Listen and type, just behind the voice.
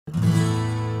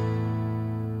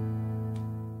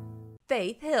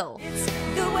Faith Hill. It's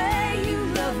the way you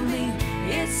love me.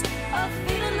 It's a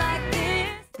feeling like this.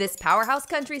 This powerhouse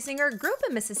country singer grew up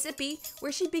in Mississippi,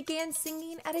 where she began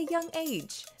singing at a young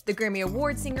age. The Grammy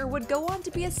Award singer would go on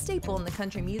to be a staple in the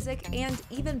country music and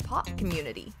even pop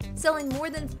community, selling more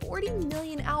than 40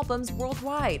 million albums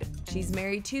worldwide. She's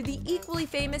married to the equally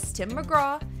famous Tim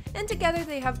McGraw, and together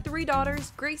they have 3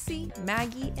 daughters, Gracie,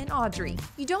 Maggie, and Audrey.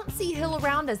 You don't see Hill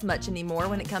around as much anymore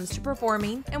when it comes to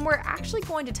performing, and we're actually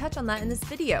going to touch on that in this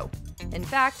video. In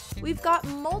fact, we've got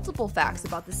multiple facts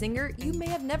about the singer you may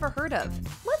have never heard of.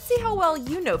 Let's see how well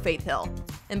you know Faith Hill.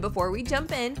 And before we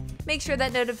jump in, make sure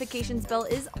that notifications bell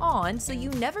is on so you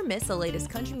never miss the latest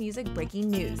country music breaking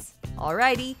news.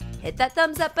 Alrighty, hit that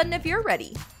thumbs up button if you're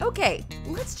ready. Okay,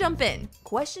 let's jump in.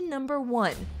 Question number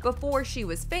 1. Before she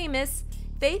was famous,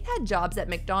 Faith had jobs at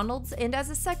McDonald's and as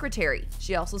a secretary.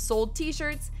 She also sold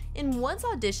t-shirts and once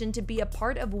auditioned to be a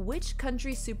part of which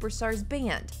country superstar's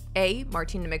band? A.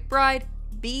 Martina McBride,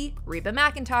 B. Reba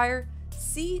McEntire,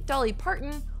 C. Dolly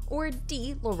Parton, or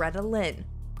D. Loretta Lynn?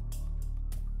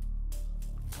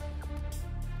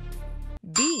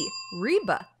 B.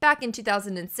 Reba. Back in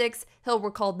 2006, Hill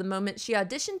recalled the moment she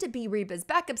auditioned to be Reba's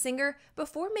backup singer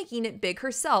before making it big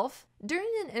herself during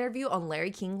an interview on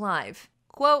Larry King Live.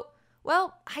 Quote,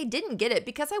 "Well, I didn't get it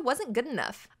because I wasn't good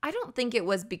enough. I don't think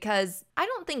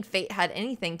fate had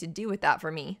anything to do with that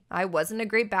for me. I wasn't a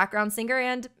great background singer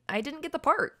and I didn't get the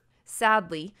part."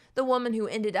 Sadly, the woman who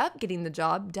ended up getting the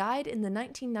job died in the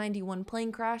 1991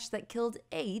 plane crash that killed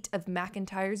 8 of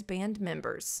McEntire's band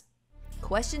members.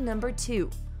 Question number 2.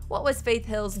 What was Faith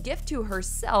Hill's gift to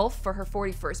herself for her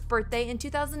 41st birthday in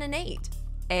 2008?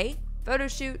 A. Photo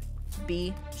shoot,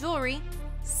 B. Jewelry,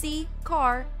 C.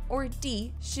 Car, or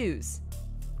D. Shoes?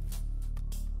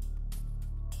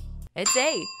 It's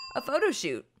A. Photo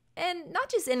shoot. And not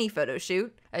just any photo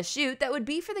shoot, a shoot that would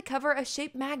be for the cover of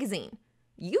Shape magazine.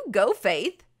 You go,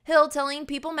 Faith! Hill telling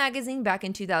People magazine back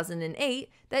in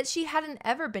 2008 that she hadn't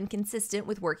ever been consistent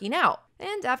with working out,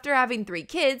 and after having 3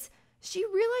 kids, she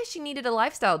realized she needed a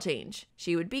lifestyle change.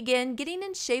 She would begin getting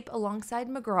in shape alongside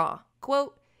McGraw.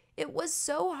 Quote, "It was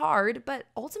so hard, but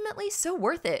ultimately so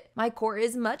worth it. My core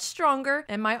is much stronger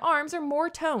and my arms are more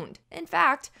toned. In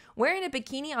fact, wearing a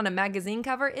bikini on a magazine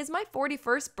cover is my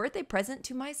 41st birthday present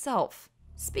to myself."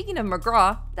 Speaking of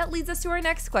McGraw, that leads us to our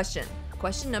next question.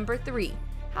 Question number 3.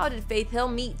 How did Faith Hill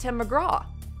meet Tim McGraw?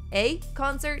 A.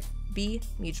 Concert, B.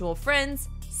 Mutual friends,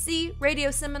 C. Radio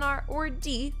seminar, or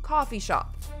D. Coffee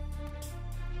shop?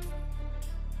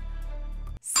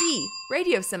 C.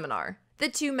 Radio seminar. The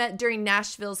two met during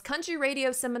Nashville's country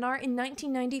radio seminar in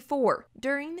 1994,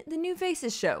 during the New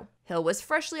Faces show. Hill was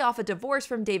freshly off a divorce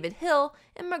from David Hill,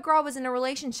 and McGraw was in a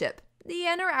relationship. The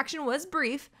interaction was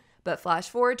brief, but flash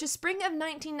forward to spring of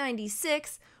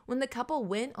 1996, when the couple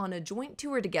went on a joint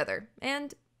tour together,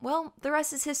 and, well, the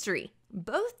rest is history.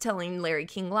 Both telling Larry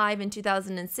King Live in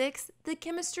 2006, the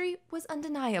chemistry was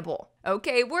undeniable.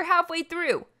 Okay, we're halfway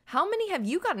through. How many have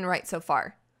you gotten right so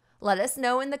far? Let us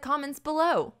know in the comments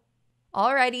below.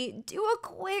 Alrighty, do a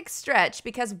quick stretch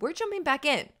because we're jumping back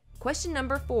in. Question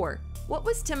number 4. What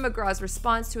was Tim McGraw's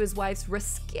response to his wife's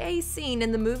risque scene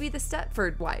in the movie The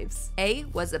Stepford Wives? A.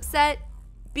 Was upset,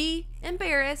 B.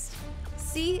 Embarrassed,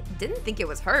 C. Didn't think it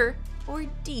was her, or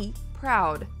D.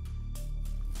 Proud?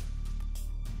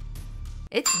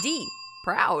 It's D.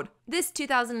 Proud. This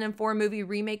 2004 movie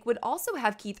remake would also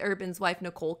have Keith Urban's wife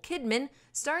Nicole Kidman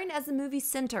starring as the movie's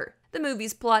center. The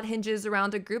movie's plot hinges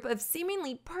around a group of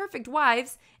seemingly perfect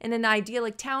wives in an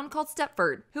idyllic town called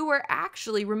Stepford, who are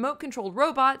actually remote-controlled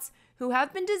robots who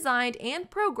have been designed and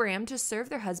programmed to serve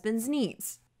their husband's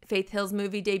needs. Faith Hill's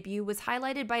movie debut was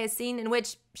highlighted by a scene in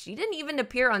which she didn't even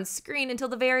appear on screen until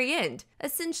the very end.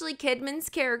 Essentially, Kidman's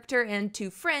character and 2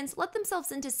 friends let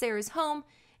themselves into Sarah's home,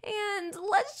 and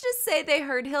let's just say they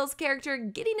heard Hill's character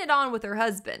getting it on with her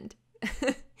husband.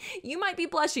 You might be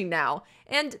blushing now,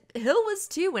 and Hill was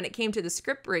too when it came to the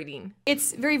script reading.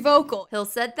 It's very vocal. Hill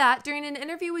said that during an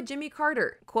interview with Jimmy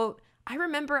Carter. Quote, "I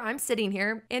remember I'm sitting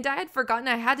here, and I had forgotten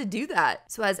I had to do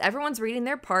that. So as everyone's reading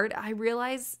their part, I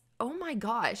realize, oh my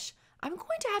gosh, I'm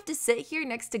going to have to sit here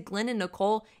next to Glenn and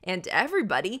Nicole and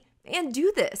everybody and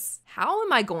do this. How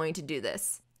am I going to do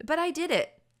this? But I did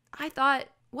it. I thought,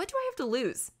 what do I have to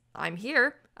lose? I'm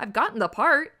here. I've gotten the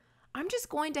part. I'm just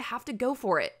going to have to go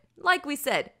for it." Like we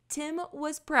said, Tim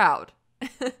was proud.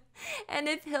 And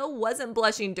if Hill wasn't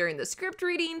blushing during the script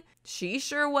reading, she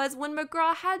sure was when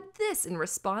McGraw had this in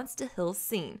response to Hill's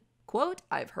scene. Quote,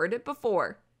 "I've heard it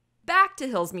before." Back to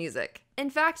Hill's music.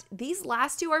 In fact, these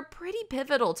last 2 are pretty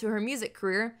pivotal to her music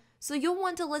career, so you'll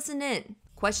want to listen in.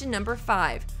 Question number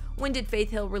 5. When did Faith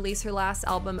Hill release her last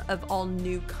album of all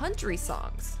new country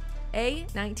songs? A.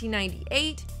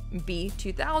 1998, B.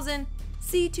 2000,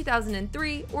 C.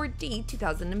 2003, or D.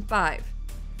 2005?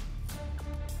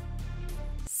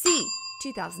 C.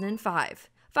 2005.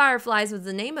 Fireflies was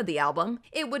the name of the album.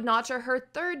 It would notch her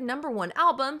third #1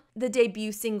 album. The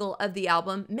debut single of the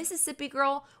album, Mississippi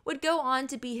Girl, would go on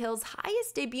to be Hill's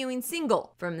highest debuting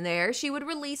single. From there, she would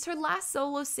release her last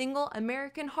solo single,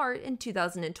 American Heart, in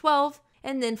 2012,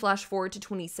 and then flash forward to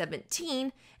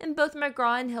 2017, and both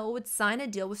McGraw and Hill would sign a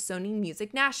deal with Sony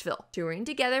Music Nashville, touring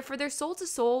together for their Soul to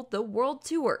Soul The World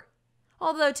Tour.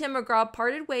 Although Tim McGraw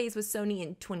parted ways with Sony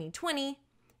in 2020,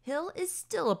 Hill is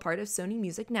still a part of Sony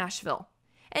Music Nashville.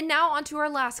 And now on to our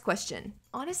last question.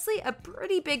 Honestly, a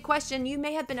pretty big question you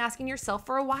may have been asking yourself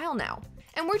for a while now.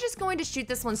 And we're just going to shoot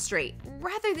this one straight,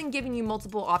 rather than giving you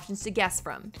multiple options to guess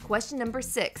from. Question number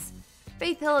 6.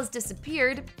 Faith Hill has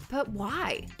disappeared, but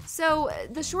why? So,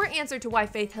 the short answer to why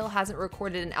Faith Hill hasn't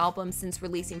recorded an album since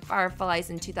releasing Fireflies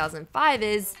in 2005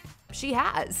 is, she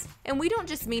has. And we don't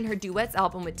just mean her duets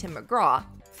album with Tim McGraw.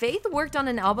 Faith worked on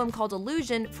an album called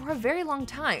Illusion for a very long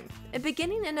time, and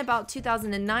beginning in about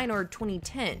 2009 or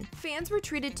 2010, fans were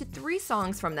treated to 3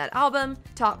 songs from that album: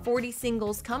 Top 40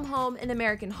 singles Come Home and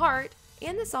American Heart,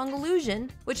 and the song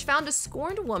Illusion, which found a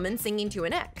scorned woman singing to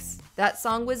an ex. That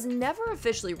song was never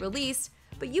officially released,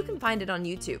 but you can find it on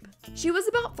YouTube. She was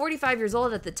about 45 years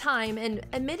old at the time and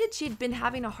admitted she'd been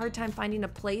having a hard time finding a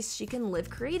place she can live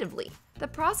creatively. The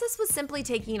process was simply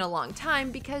taking a long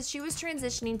time because she was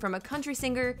transitioning from a country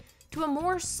singer to a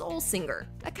more soul singer,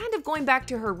 a kind of going back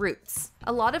to her roots.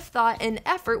 A lot of thought and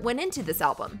effort went into this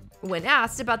album. When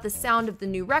asked about the sound of the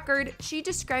new record, she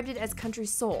described it as country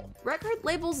soul. Record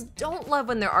labels don't love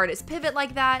when their artists pivot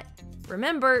like that.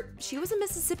 Remember, she was a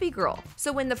Mississippi girl,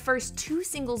 so when the first 2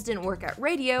 singles didn't work at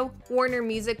radio, Warner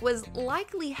Music was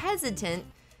likely hesitant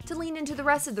to lean into the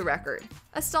rest of the record.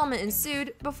 A stallment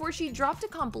ensued before she dropped a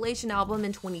compilation album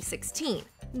in 2016.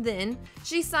 Then,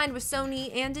 she signed with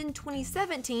Sony and in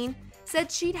 2017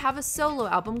 said she'd have a solo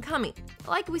album coming.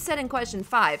 Like we said in question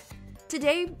 5,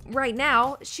 today, right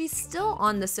now, she's still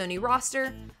on the Sony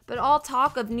roster, but all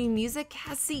talk of new music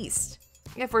has ceased.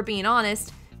 If we're being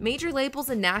honest, major labels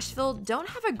in Nashville don't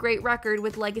have a great record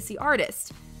with legacy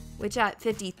artists, which at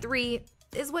 53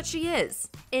 is what she is.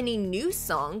 Any new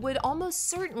song would almost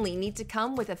certainly need to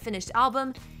come with a finished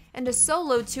album and a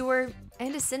solo tour,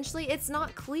 and essentially it's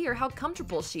not clear how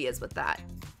comfortable she is with that.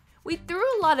 We threw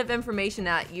a lot of information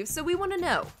at you, so we want to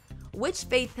know, which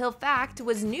Faith Hill fact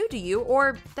was new to you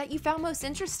or that you found most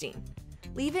interesting?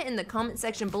 Leave it in the comment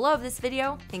section below this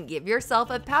video and give yourself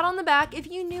a pat on the back if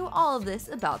you knew all of this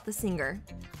about the singer.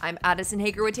 I'm Addison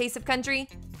Hager with Taste of Country.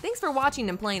 Thanks for watching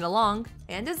and playing along,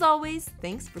 and as always,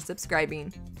 thanks for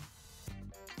subscribing.